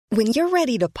When you're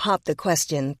ready to pop the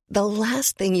question, the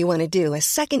last thing you want to do is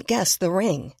second-guess the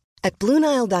ring. At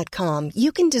BlueNile.com,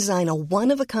 you can design a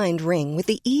one-of-a-kind ring with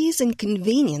the ease and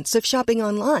convenience of shopping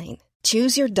online.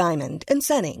 Choose your diamond and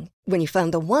setting. When you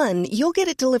find the one, you'll get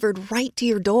it delivered right to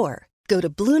your door. Go to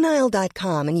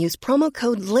BlueNile.com and use promo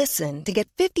code LISTEN to get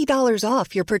 $50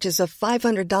 off your purchase of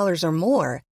 $500 or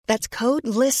more. That's code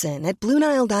LISTEN at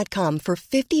BlueNile.com for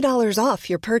 $50 off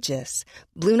your purchase.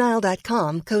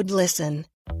 BlueNile.com, code LISTEN.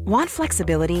 Want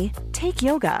flexibility? Take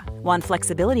yoga. Want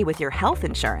flexibility with your health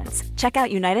insurance? Check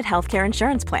out United Healthcare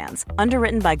Insurance Plans.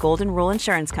 Underwritten by Golden Rule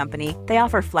Insurance Company, they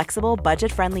offer flexible,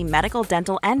 budget-friendly medical,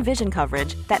 dental, and vision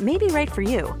coverage that may be right for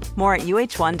you. More at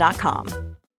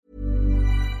UH1.com.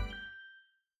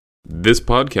 This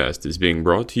podcast is being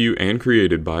brought to you and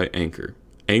created by Anchor.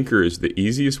 Anchor is the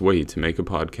easiest way to make a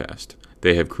podcast.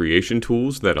 They have creation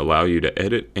tools that allow you to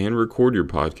edit and record your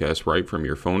podcast right from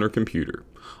your phone or computer.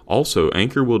 Also,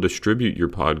 Anchor will distribute your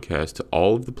podcast to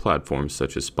all of the platforms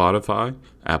such as Spotify,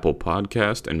 Apple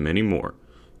Podcast, and many more.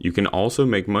 You can also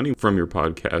make money from your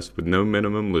podcast with no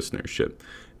minimum listenership.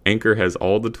 Anchor has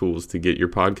all the tools to get your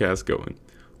podcast going.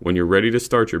 When you're ready to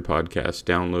start your podcast,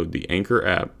 download the Anchor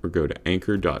app or go to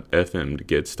anchor.fm to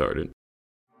get started.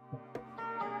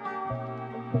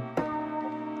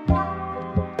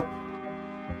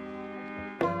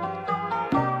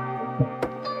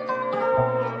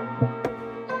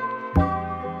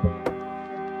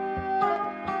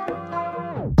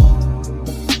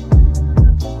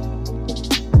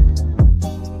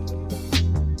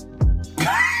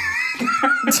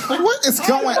 What is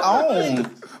going on?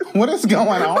 What is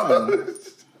going on?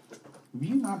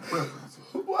 You not preference.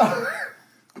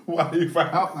 Why are you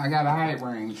fighting? Oh, I got a height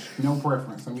range. No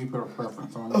preference. Let me put a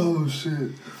preference on it. Oh,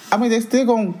 shit. I mean, they still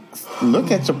gonna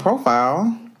look at your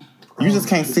profile. You just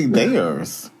can't see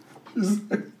theirs. Oh,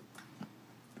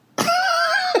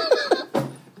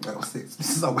 6. This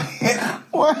is so bad.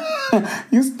 What?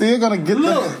 You still gonna get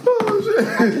Look. Oh, shit.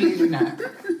 I kid you not.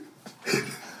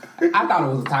 I thought it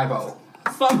was a typo.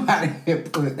 Somebody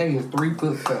had put, they is 3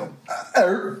 foot 7.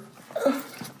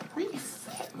 3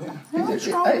 7.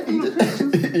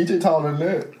 EJ taller than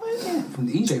that. From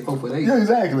the EJ 4 foot 8. Yeah,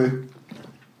 exactly.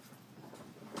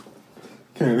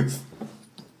 Candace.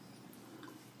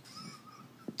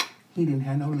 He didn't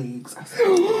have no legs. I said,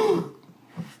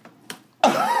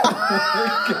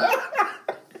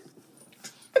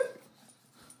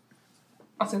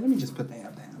 I said, let me just put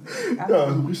that down.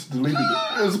 Yeah, we should delete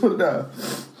it. Let's put it down.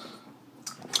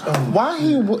 Why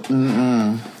he would?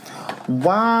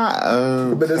 Why?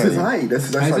 But that's his height.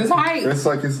 That's like, his height. That's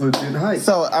like his legit height.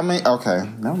 So I mean, okay,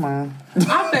 never mind.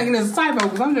 I'm thinking it's a typo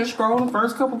because I'm just scrolling the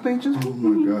first couple pictures. Oh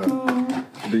my god!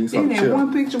 In that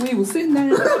one picture we was sitting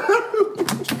there,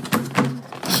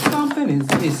 something is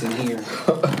missing here.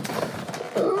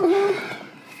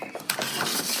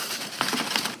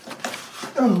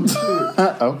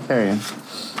 Okay.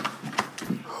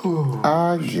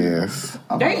 I guess.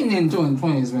 Dating in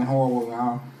 2020 has been horrible,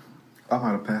 y'all. I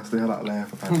might have passed the hell out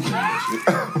laughing if I had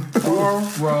that shit.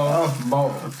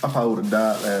 Horrible. I probably would have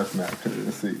died last night.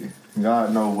 Let's see.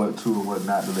 God know what to or what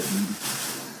not to let me do.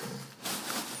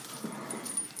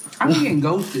 I'm getting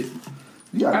ghosted.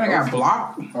 I got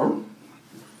blocked. Oh.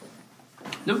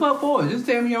 The fuck boy, just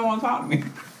tell me you don't want to talk to me.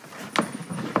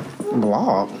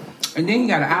 Block. And then you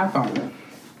got an iPhone.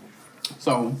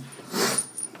 So,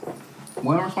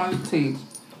 when I respond to text,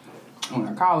 when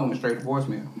I call, it went straight to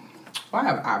voicemail. So I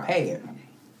have an iPad.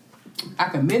 I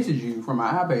can message you from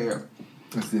my iPad.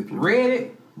 Let's see if you Read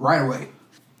it right away.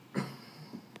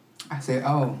 I said,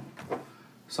 oh,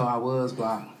 so I was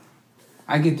blocked.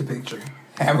 I get the picture.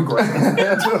 Have a great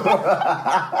day.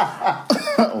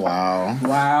 Wow.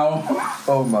 Wow.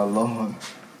 Oh my lord.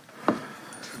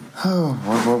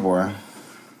 Oh boy.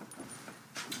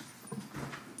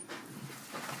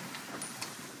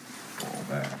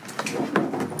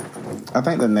 I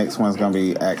think the next one's gonna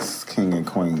be Axe King and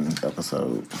Queen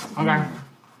episode. Okay.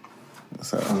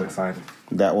 So I'm excited.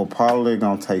 that will probably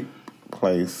gonna take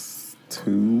place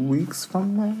 2 weeks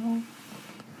from now.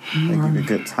 It'll give you a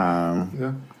good time.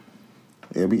 Yeah.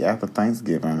 It'll be after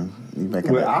Thanksgiving. You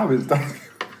making Well, that? I was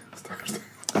Thursday.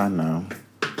 I know.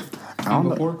 I don't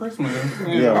know. Before Christmas.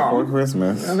 Yeah, before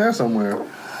Christmas. And there somewhere.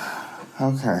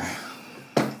 Okay.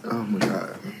 Oh my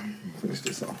god. Finish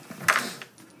this off.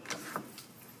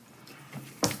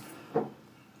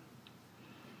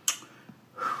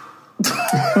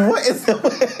 What is it?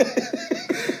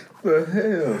 The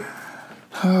hell?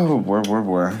 Oh, boy.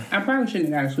 I probably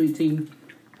shouldn't have got a sweet tea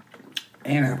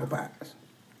and apple pies.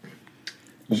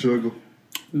 Sugar.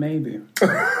 Maybe.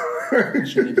 I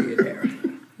should have did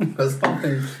that. Because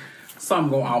something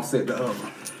gonna offset the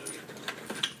other.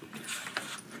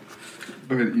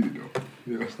 Go ahead and eat it, though.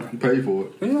 Yeah, you pay for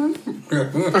it. Yeah.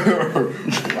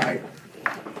 Right.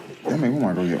 I mean, we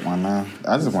want to go get one now.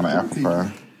 I just want an apple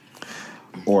pie.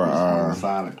 Or,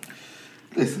 Sonic.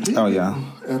 Listen, oh, yeah.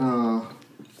 And,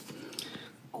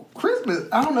 Christmas,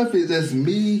 I don't know if it's just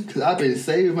me, because I've been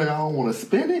saving money, I don't want to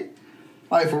spend it.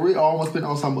 Like, for real, I don't want to spend it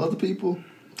on some other people.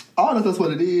 I don't know if that's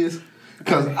what it is.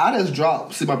 Because I just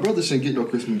dropped, see, my brother shouldn't get no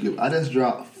Christmas gift. I just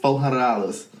dropped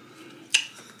 $400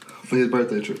 for his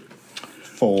birthday trip.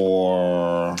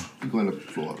 For... We're going to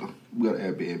Florida. We got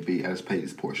an Airbnb. I just paid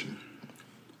his portion.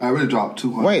 I really dropped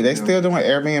 $200. Wait, they still doing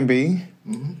Airbnb?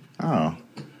 Mm-hmm. Oh.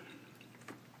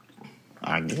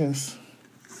 I guess.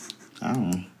 I don't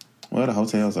know. Well, the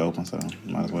hotel's open, so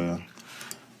might as well.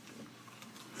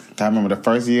 I remember the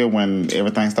first year when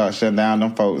everything started shutting down,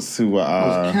 them folks who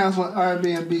was canceling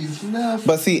Airbnbs left.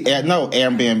 But see, no,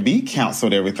 Airbnb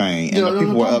canceled everything, and the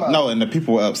people were and the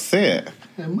people were upset.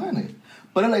 And money.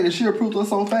 But that lady, she approved us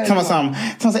so fast. Tell me,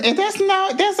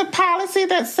 there's a policy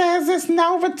that says there's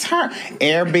no return.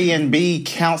 Airbnb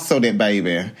canceled it,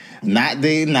 baby. Not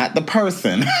the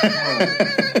person.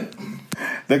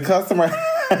 The customer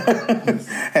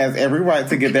has every right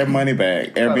to get their money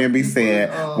back. Airbnb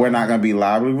said we're not going to be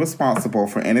liably responsible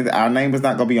for anything. Our name is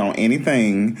not going to be on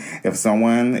anything if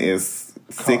someone is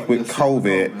sick with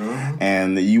COVID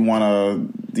and you want to,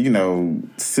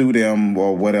 sue them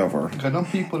or whatever. Them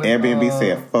people Airbnb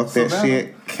said, fuck that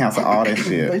shit, cancel all that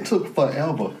shit. They took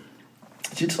forever.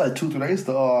 She took like 2-3 days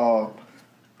to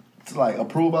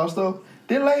approve our stuff.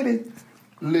 Then lady,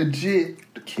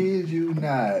 legit, kid you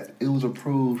not, it was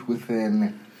approved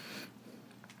within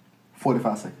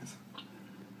 45 seconds.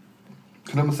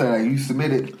 Cause I'm gonna say, like, you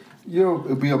submitted,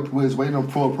 it'll be was waiting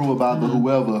for approval by the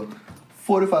whoever.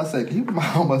 45 seconds. He put my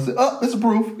home. I said, it's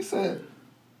approved. He said,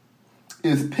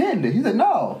 it's pending. He said,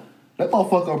 no, that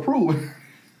motherfucker approved.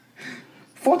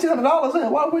 $1,400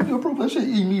 in. Why wouldn't you approve that shit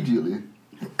immediately?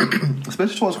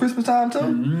 Especially towards Christmas time too.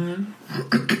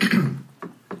 Mm-hmm.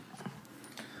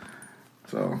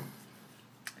 So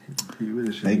he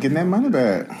really should. They getting that money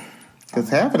back. Because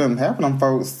half of them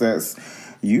folks that's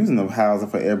using the housing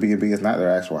for Airbnb is not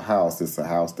their actual house. It's a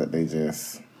house that they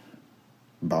just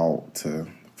bought to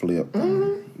flip.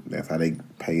 Mm-hmm. That's how they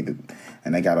paid it.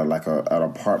 And they got an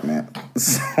apartment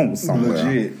somewhere.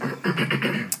 Legit.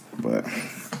 But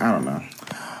I don't know.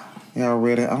 Y'all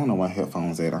ready? I don't know my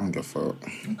headphones at. I don't give a fuck.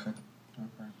 Okay.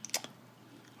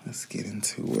 Let's get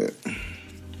into it.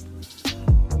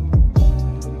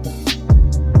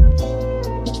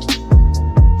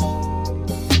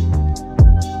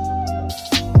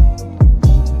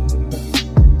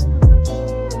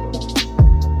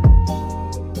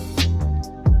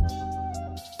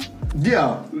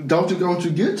 Yeah, don't you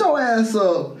get your ass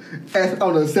up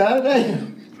on a Saturday?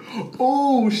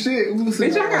 Oh shit!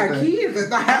 Bitch, I got kids at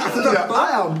the house.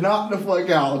 I am knocked the fuck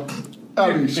out.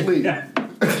 I mean, sleep.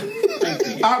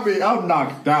 I'm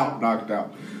knocked out.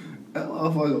 That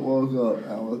motherfucker woke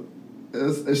up.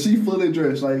 And she fully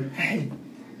dressed, like, hey,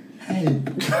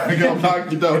 come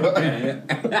knock your door.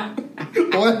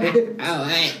 What? Oh,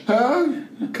 hey. Huh?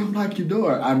 Come knock your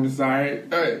door. I'm sorry.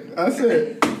 Hey, I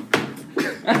said.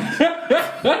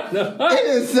 It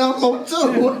is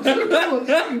 7:02. What you doing?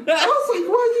 I was like,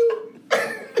 why you?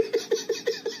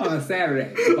 On a Saturday.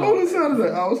 I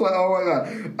was like, oh my God.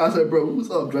 I said, bro, we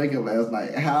was up drinking last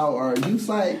night. How are you? He's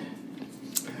like,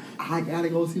 I gotta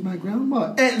go see my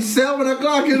grandma at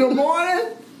 7:00 in the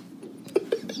morning.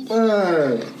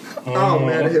 Oh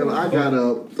man, hell, I got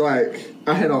up like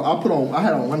I had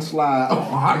on one slide.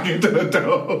 Oh, I get to the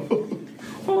door.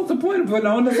 What was the point of putting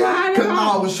on the slide? Because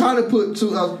I was trying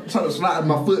to slide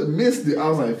my foot and missed it. I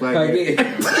was like, fuck it.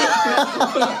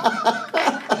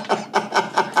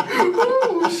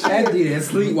 Oh shit. That did that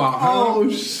sleepwalk, huh? Oh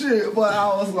shit. But I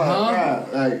was like,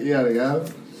 right. Like, yeah, the guy.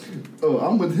 Oh,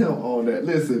 I'm with him on that.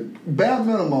 Listen, bare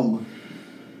minimum.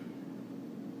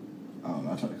 Oh, I'm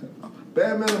trying to cut it off.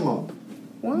 Bare minimum.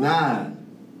 What? 9.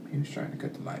 He was trying to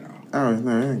cut the light off. Oh,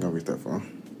 no, it ain't gonna reach that far.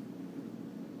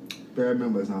 Bare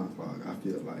minimum is 9 o'clock, I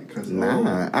feel like.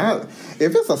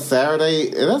 If it's a Saturday,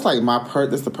 that's like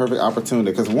that's the perfect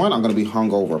opportunity. Because one, I'm gonna be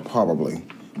hungover probably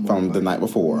from the night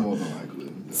before. More than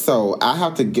likely. So I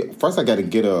have to first I got to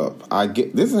get up.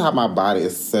 This is how my body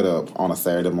is set up on a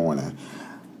Saturday morning.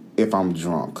 If I'm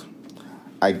drunk,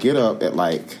 I get up at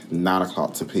like 9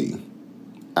 o'clock to pee.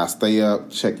 I stay up,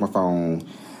 check my phone,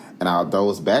 and I'll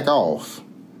doze back off,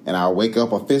 and I'll wake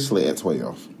up officially at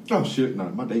 12. Oh shit! No,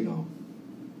 my day gone.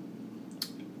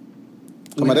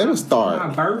 My day will start.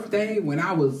 My birthday when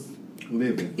I was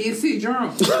Living. He's sick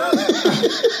drunk.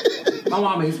 My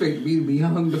mama expected me to be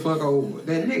hung the fuck over.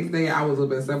 That next day, I was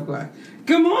up at 7 o'clock.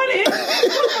 Good morning.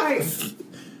 I was like,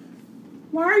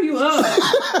 why are you up?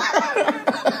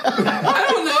 I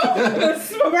don't know.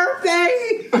 It's my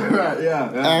birthday. Right,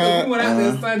 yeah. We went out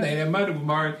there Sunday. That Monday was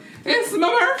March. It's my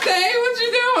birthday. What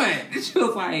you doing? She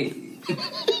was like,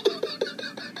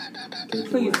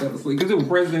 please go to sleep. Because it was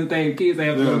President's Day. Kids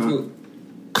have to go to school.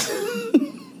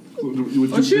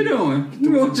 What you doing?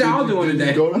 What y'all doing today?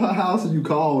 You go to her house and you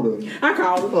called her. I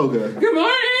called her. Okay. Good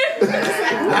morning.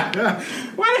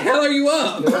 Why the hell are you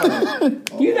up? Yeah.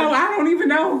 You know, I don't even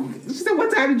know. She said,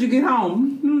 what time did you get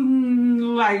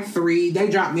home? Like 3. They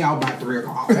dropped me off by 3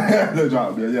 o'clock. They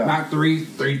dropped me, yeah. About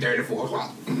 3:30, 4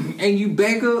 o'clock. And you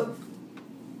back up?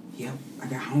 Yep, I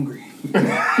got hungry.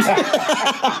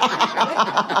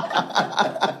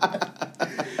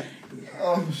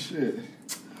 Oh, shit.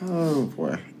 Oh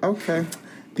boy. Okay.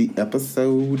 The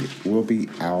episode will be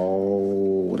out.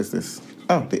 What is this?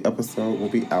 Oh, the episode will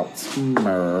be out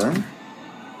tomorrow.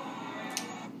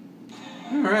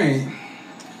 All right.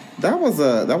 That was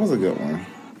a good one.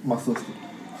 My sister.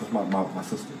 That's my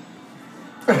sister.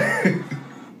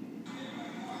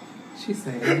 She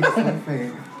said, it's so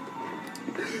fair.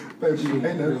 Baby, ain't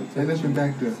nothing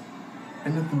back there.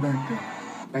 Ain't nothing back there.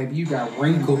 Baby, you got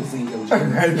wrinkles in your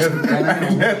jersey.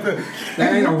 That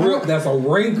ain't a real. That's a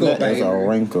wrinkle, That baby. is a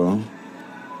wrinkle.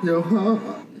 Yo, huh?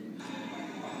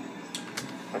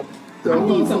 I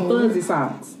need some fuzzy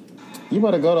socks. You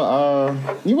better go to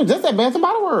you were just at Bath and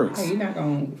Body Works. Hey, you're not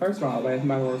gonna. First of all, Bath and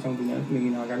Body Works don't do nothing for me.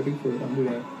 You know, I got a big foot. Don't do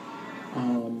that.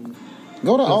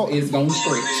 Go to It's gonna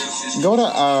stretch. go to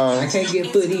I can't get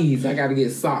footies. I gotta get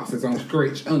socks. It's gonna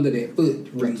scratch under that foot.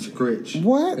 Scratch.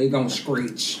 what? It's gonna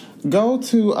scratch. Go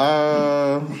to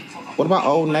what about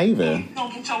Old Navy?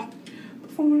 Or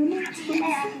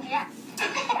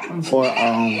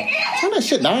turn that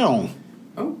shit down.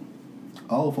 Oh,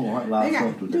 Oh, for a lot of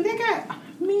stuff to do they got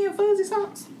me and fuzzy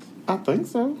socks? I think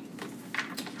so.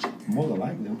 More than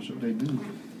likely, I'm sure they do.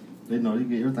 They know they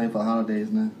get everything for the holidays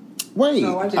now. Wait,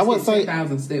 No, I I just would hit say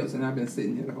 10,000 steps and I've been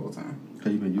sitting here the whole time.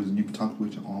 Cause you can talk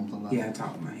with your arms a lot. Yeah, I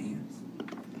talk with my hands.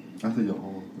 I said your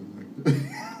arms.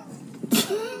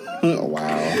 wow.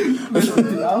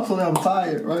 I also am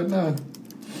tired right now.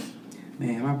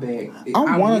 Man, my back.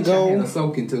 I wanna wish go- I had a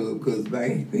soaking tub because,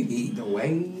 baby, the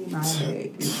way my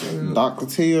back is. Dr.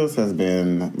 Tears has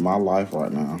been my life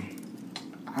right now.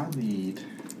 I need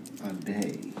a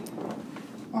day.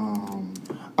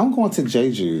 I'm going to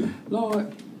Jeju,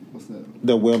 Lord, What's that?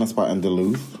 the wellness spot in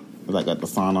Duluth, like at the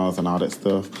saunas and all that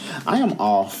stuff. I am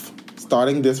off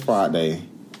starting this Friday.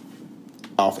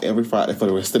 Off every Friday for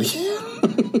the rest of the year.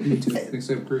 me too.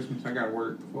 Except Christmas, I gotta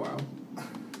work 4 hours.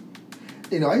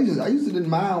 You know, I used to didn't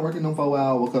mind working on 4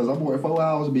 hours because I'm working 4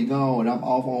 hours to be gone and I'm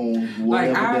off on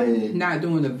whatever day. I'm not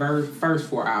doing the first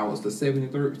 4 hours, the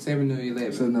 7 to 11. 7 to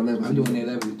 11. I'm doing the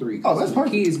 11 to 3. Oh, that's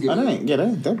perfect. Kids get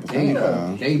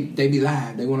they be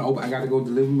live. They want to open. I got to go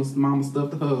deliver my mama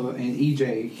stuff to her and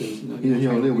EJ. Cause, He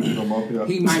don't live with you no more. Yeah.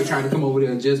 He might try to come over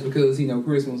there just because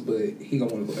Christmas, but he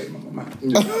gonna want to go back to my mama.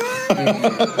 I'm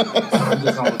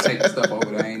just gonna take the stuff over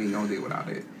there. I ain't even gonna deal with all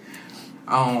that.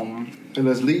 And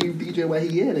let's leave DJ where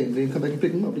he at and then come back and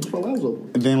pick him up. It's 4 hours over.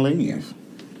 And then leave.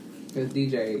 Cause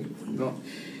DJ,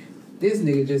 this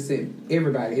nigga just sent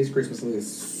everybody his Christmas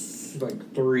list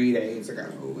like 3 days ago,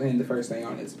 and the first thing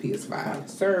on it is PS5.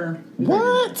 Sir,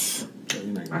 What?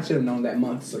 I should have known that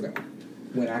months ago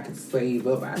when I could save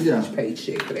up each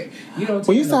paycheck for that. You don't.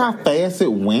 Well, you saw how fast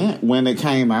it went when it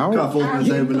came out.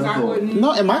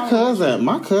 No, and my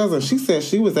cousin, she said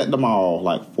she was at the mall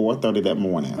like 4:30 that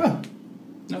morning.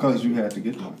 Because you had to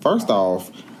get them. First off,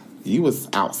 you was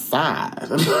outside.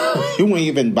 You wouldn't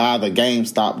even by the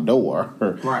GameStop door.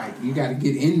 Right, you got to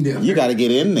get in there. You got to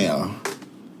get in there.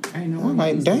 I know. I'm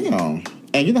like, damn.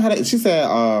 And you know how she said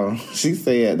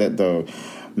that the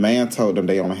man told them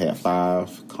they only had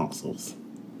 5 consoles.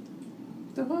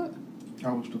 The what?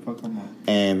 I wish the fuck I'm on.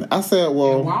 And I said,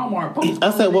 well, Walmart.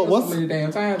 I said, well, what's so many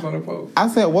damn times on the post? I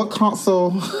said, what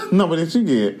console number did you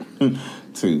get?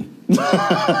 2.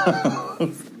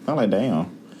 I'm like, damn.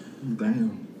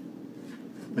 Damn.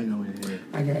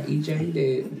 I got EJ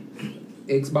that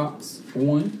Xbox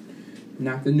One,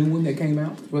 not the new one that came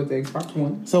out, but the Xbox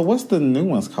One. So what's the new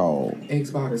one's called?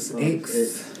 Xbox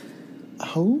X.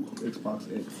 Who? Xbox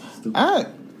X. Stupid.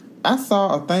 I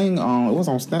saw a thing on. It was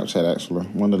on Snapchat actually.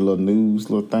 One of the little news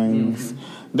little things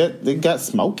that it got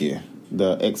smoky.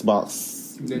 The Xbox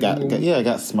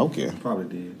got smoky. Probably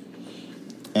did.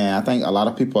 And I think a lot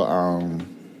of people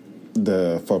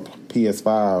for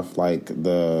PS5 like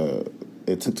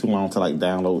it took too long to like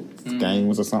download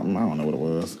games or something. I don't know what it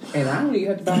was. And I don't even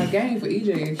have to buy a game for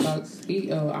EJ Xbox.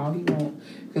 He all he wants,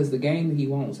 because the game that he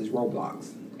wants is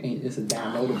Roblox, and it's a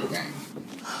downloadable game.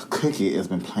 Cookie has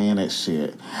been playing that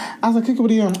shit. I was like, Cookie, what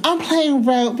are you doing? I'm playing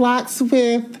Roblox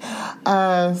with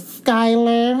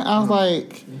Skylar. I was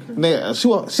like,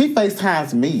 she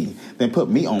FaceTimes me, then put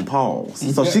me on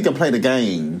pause so she can play the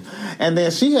game. And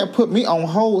then she had put me on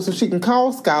hold so she can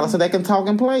call Skylar so they can talk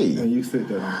and play. And you sit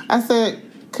there. I said,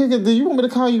 Cookie, do you want me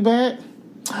to call you back?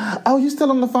 Oh, you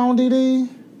still on the phone, DD?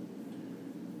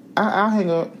 I'll hang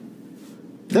up.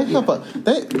 They help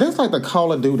that's like the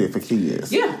Call of Duty for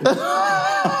kids. Yeah.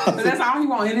 But that's all he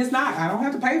wants. And it's not. I don't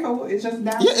have to pay for it. It's just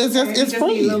down. Yeah, it's just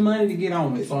free. need a little money to get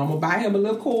on it. So I'm going to buy him a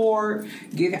little cord.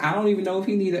 I don't even know if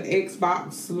he need an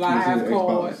Xbox Live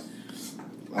card.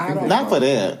 I don't Not know. for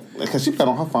that. Because she played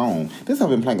on her phone. This have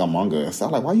been playing Among Us. I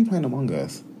was like, why are you playing Among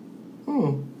Us?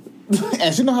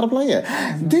 And she know how to play it.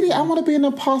 Diddy, I want to be an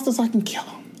imposter so I can kill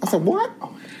him. I said, what?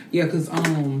 Yeah, because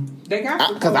they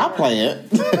got Because I play it.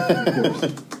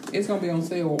 It's going to be on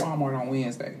sale at Walmart on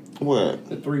Wednesday. What?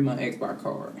 The 3-month Xbox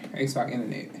card. Xbox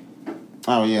Internet.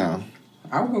 Oh, yeah.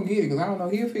 I was going to get it because I don't know.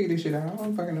 He'll figure this shit out. I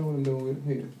don't fucking know what I'm doing with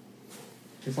it. Here.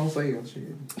 It's on sale,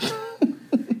 shit.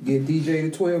 Get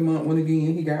DJ the 12-month one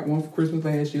again. He got one for Christmas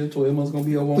last year. 12 months going to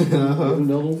be a one for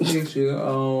another one for next year.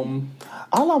 All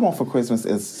I want for Christmas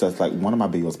is just like one of my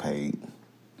bills paid.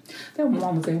 That my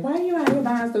mama said, why you out here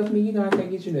buying stuff for me? You know I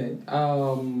can't get you that.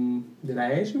 Did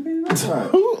I ask you for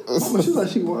that? Mama, she's like, I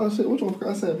said, which one?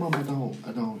 I said, Mom, I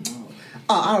don't know.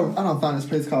 I don't find this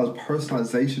place called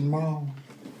Personalization Mall.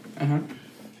 Uh-huh.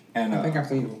 And I think I've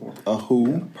seen it before. A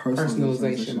who?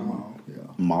 Personalization Mall. Yeah.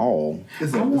 Mall. I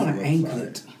want an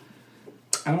anklet.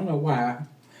 I don't know why.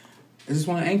 I just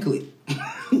want an anklet.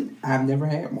 I've never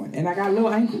had one. And I got little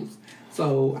ankles.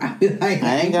 So I feel like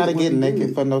I ain't got to get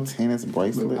naked for no tennis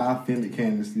bracelet. I offended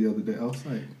Candace the other day. I was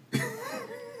like...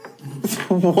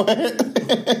 What?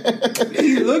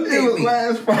 He looked at It was me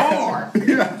last Friday. hard.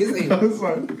 Yeah. His I was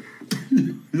like...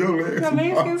 Your legs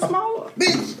getting smaller.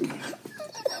 Bitch.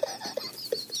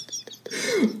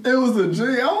 It was a G.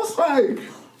 I was like...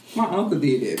 My uncle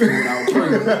did that when I was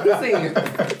pregnant.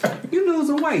 He said, you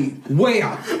losing weight.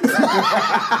 Well.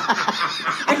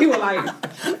 And he was like,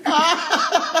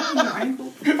 your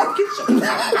ankle? Get your...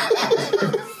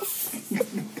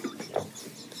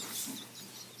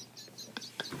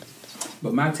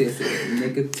 But my test said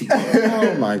negative.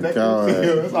 Oh, my God.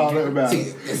 That's all that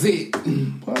matters. That's it.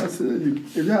 Well, I tell you,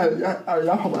 if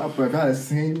y'all had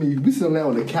seen me, we still lay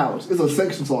on the couch. It's a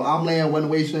section, so I'm laying one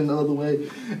way, she laying the other way.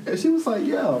 And she was like,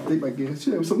 yeah, I think I get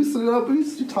shit. So we stood up and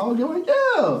she told you, like,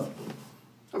 yeah.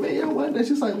 I mean, yeah, one day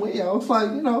she's like, well, yeah. I was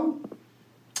like, you know,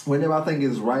 whenever I think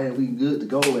it's right and we good to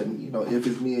go, and, you know, if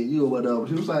it's me and you or whatever.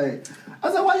 She was like,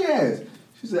 I said, why you ask?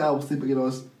 She said, I was sleeping, you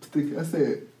know, sticky. I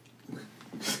said,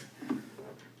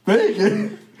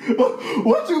 thinking.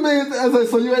 What you mean? I said,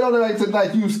 so you ain't on there like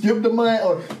tonight? You skipped the month?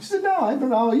 Or she said, no, I ain't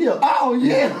been all year. Oh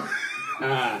yeah.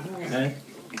 Okay.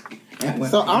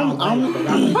 So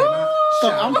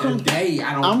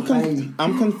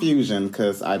I'm confusion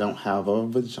because I don't have a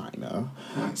vagina.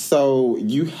 So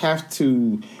you're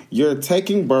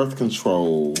taking birth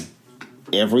control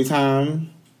every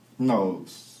time? No.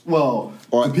 Well,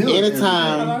 or the pill is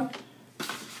anytime.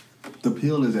 The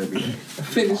pill is every day.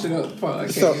 Finish it up,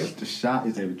 podcast. So, the shot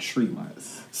is every 3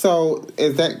 months. So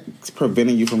is that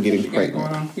preventing you from getting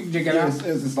pregnant? You can check it out.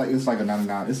 It's like a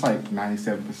 99. It's like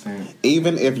 97%.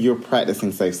 Even if you're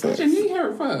practicing safe sex. What your knee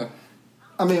hurt for?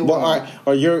 I mean,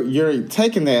 or you're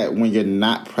taking that when you're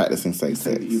not practicing safe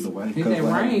sex. Either way, in that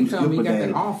rain, tell me you got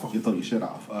that offer. You throw your shit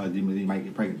off. You might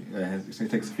get pregnant. It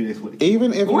takes a few days with it.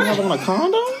 Even if you have on a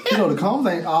condom. You know the condoms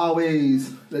ain't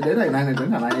always. They're not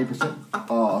 98%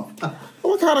 off.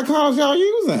 What kind of condoms y'all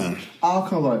using? All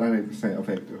condoms are 98%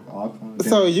 effective. All condoms.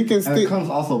 So you can still. And condoms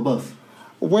also bust.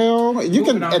 Well, you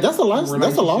can. That's a lawsuit.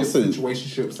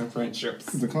 Situationships and friendships.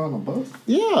 The condom bust.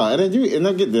 Yeah, and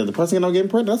then the person not getting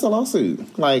pregnant. That's a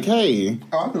lawsuit. Like, hey.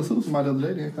 Oh, I could sue somebody the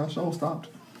other day. Then the show stopped.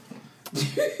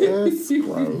 That's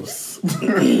gross.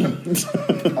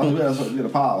 Oh, we had a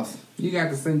pause. You got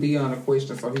to send Dion a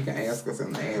question so he can ask us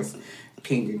and ask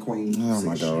King and Queen. Oh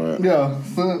my God. Yeah,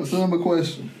 send him a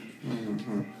question.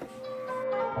 Mm-hmm.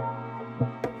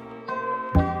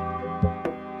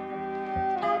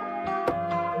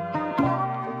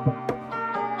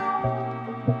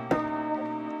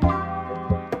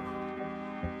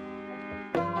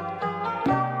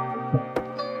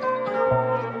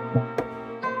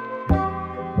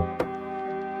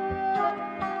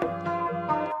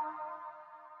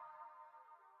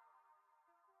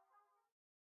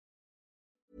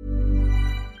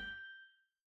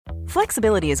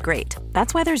 Flexibility is great.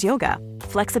 That's why there's yoga.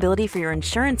 Flexibility for your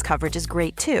insurance coverage is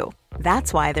great too.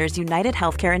 That's why there's United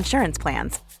Healthcare Insurance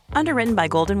Plans. Underwritten by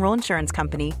Golden Rule Insurance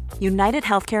Company, United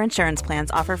Healthcare Insurance Plans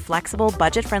offer flexible,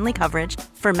 budget-friendly coverage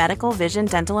for medical, vision,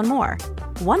 dental, and more.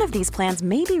 One of these plans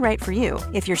may be right for you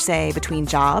if you're, say, between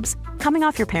jobs, coming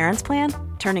off your parents' plan,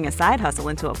 turning a side hustle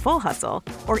into a full hustle,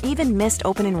 or even missed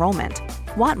open enrollment.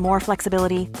 Want more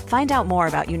flexibility? Find out more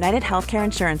about United Healthcare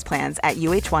Insurance Plans at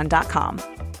uh1.com.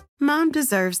 Mom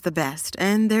deserves the best,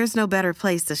 and there's no better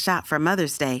place to shop for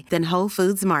Mother's Day than Whole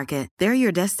Foods Market. They're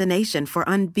your destination for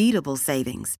unbeatable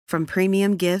savings, from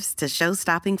premium gifts to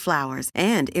show-stopping flowers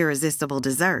and irresistible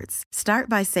desserts. Start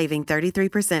by saving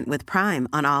 33% with Prime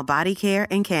on all body care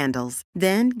and candles.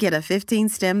 Then get a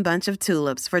 15-stem bunch of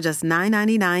tulips for just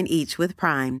 $9.99 each with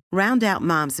Prime. Round out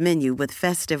Mom's menu with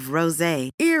festive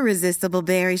rosé, irresistible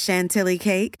berry chantilly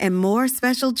cake, and more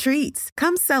special treats.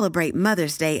 Come celebrate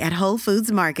Mother's Day at Whole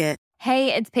Foods Market.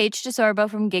 Hey, it's Paige DeSorbo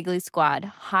from Giggly Squad.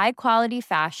 High quality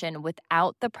fashion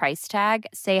without the price tag.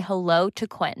 Say hello to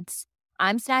Quince.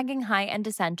 I'm snagging high-end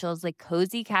essentials like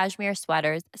cozy cashmere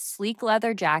sweaters, sleek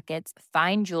leather jackets,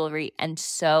 fine jewelry, and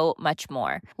so much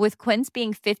more. With Quince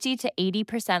being 50 to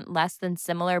 80% less than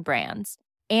similar brands.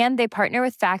 And they partner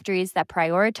with factories that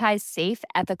prioritize safe,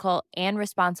 ethical, and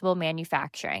responsible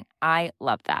manufacturing. I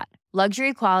love that.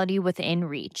 Luxury quality within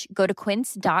reach. Go to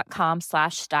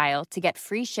quince.com/style to get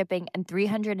free shipping and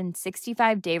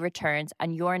 365-day returns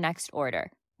on your next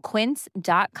order.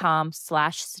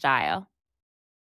 Quince.com/style.